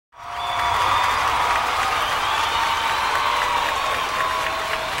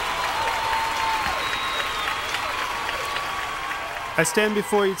I stand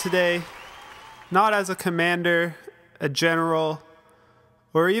before you today not as a commander, a general,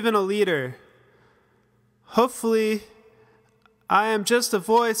 or even a leader. Hopefully, I am just a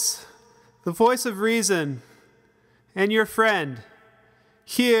voice, the voice of reason, and your friend,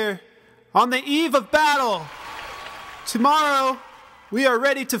 here on the eve of battle. Tomorrow, we are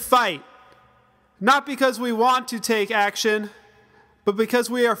ready to fight, not because we want to take action, but because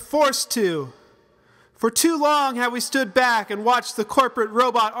we are forced to. For too long have we stood back and watched the corporate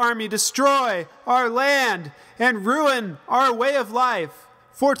robot army destroy our land and ruin our way of life.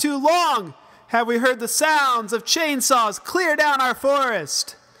 For too long have we heard the sounds of chainsaws clear down our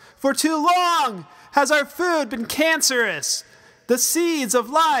forest. For too long has our food been cancerous, the seeds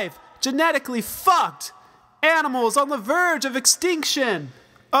of life genetically fucked, animals on the verge of extinction,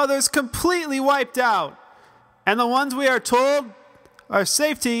 others completely wiped out, and the ones we are told are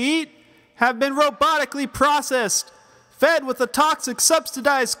safe to eat have been robotically processed, fed with a toxic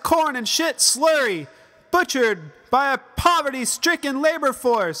subsidized corn and shit slurry, butchered by a poverty-stricken labor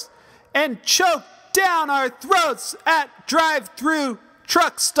force, and choked down our throats at drive-through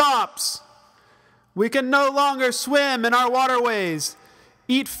truck stops. We can no longer swim in our waterways,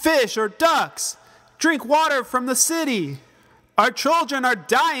 eat fish or ducks, drink water from the city. Our children are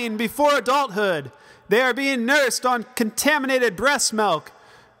dying before adulthood. They are being nursed on contaminated breast milk,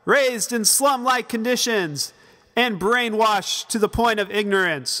 raised in slum-like conditions, and brainwashed to the point of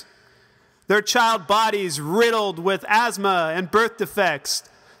ignorance. Their child bodies riddled with asthma and birth defects,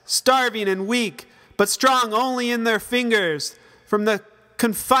 starving and weak, but strong only in their fingers from the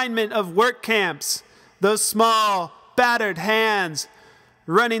confinement of work camps, those small, battered hands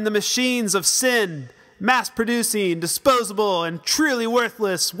running the machines of sin, mass-producing, disposable, and truly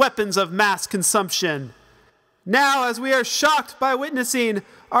worthless weapons of mass consumption. Now, as we are shocked by witnessing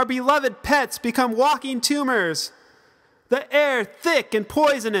our beloved pets become walking tumors, the air thick and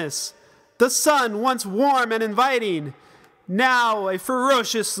poisonous, the sun once warm and inviting, now a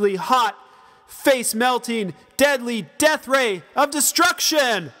ferociously hot, face-melting, deadly death ray of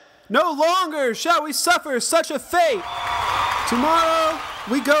destruction. No longer shall we suffer such a fate. Tomorrow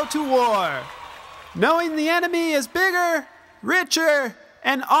we go to war, knowing the enemy is bigger, richer,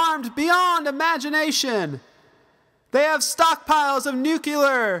 and armed beyond imagination. They have stockpiles of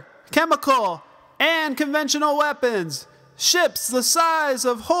nuclear, chemical, and conventional weapons, ships the size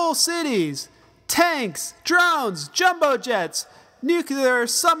of whole cities, tanks, drones, jumbo jets, nuclear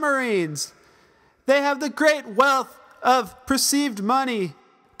submarines. They have the great wealth of perceived money,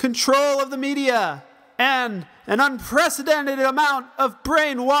 control of the media, and an unprecedented amount of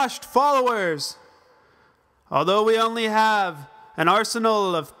brainwashed followers. Although we only have an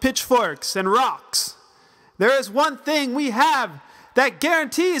arsenal of pitchforks and rocks, there is one thing we have that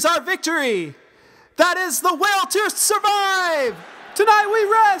guarantees our victory. That is the will to survive. Tonight we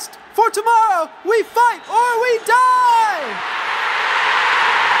rest, for tomorrow we fight or we die.